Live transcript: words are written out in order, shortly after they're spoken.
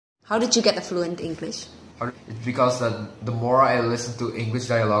How did you get the fluent English? It's because the more I listen to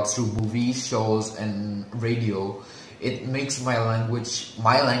English dialogues through movies, shows, and radio, it makes my language,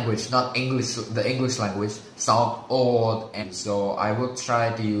 not English, the English language, sound old. And so I will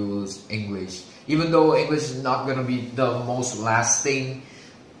try to use English. Even though English is not going to be the most lasting,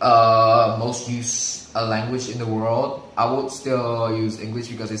 most used language in the world, I would still use English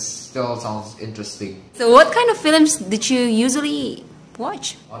because it still sounds interesting. So what kind of films did you usually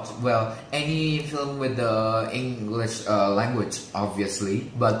watch? Well, any film with the English language, obviously,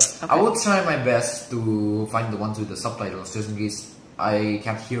 but okay. I will try my best to find the ones with the subtitles, just in case I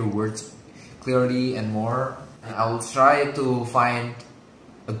can't hear words clearly and more. I will try to find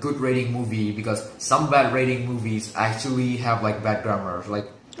a good rating movie, because some bad rating movies actually have like bad grammar.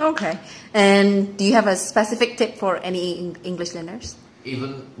 Okay. And do you have a specific tip for any English learners?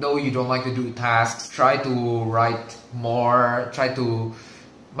 Even though you don't like to do tasks, try to write more. Try to,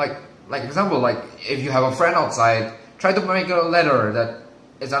 like example, like if you have a friend outside, try to make a letter that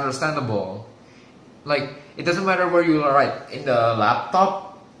is understandable. Like, it doesn't matter where you write, in the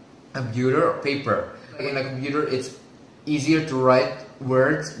laptop, computer, or paper. In a computer, it's easier to write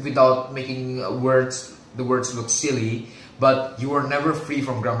words without making the words look silly. But you are never free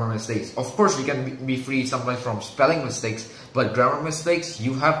from grammar mistakes. Of course, you can be free sometimes from spelling mistakes, but grammar mistakes,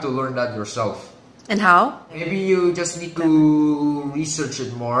 you have to learn that yourself. And how? Maybe you just need to research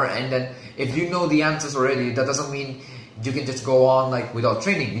it more, and then if you know the answers already, that doesn't mean you can just go on like without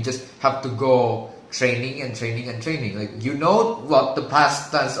training. You just have to go training and training and training. Like, you know what the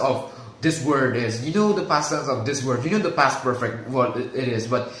past tense of this word is, you know the past tense of this word, you know the past perfect what it is,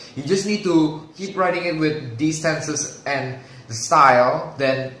 but you just need to keep writing it with these tenses and the style.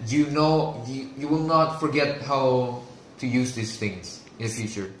 Then you know you will not forget how to use these things in the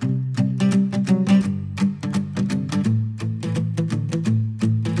future.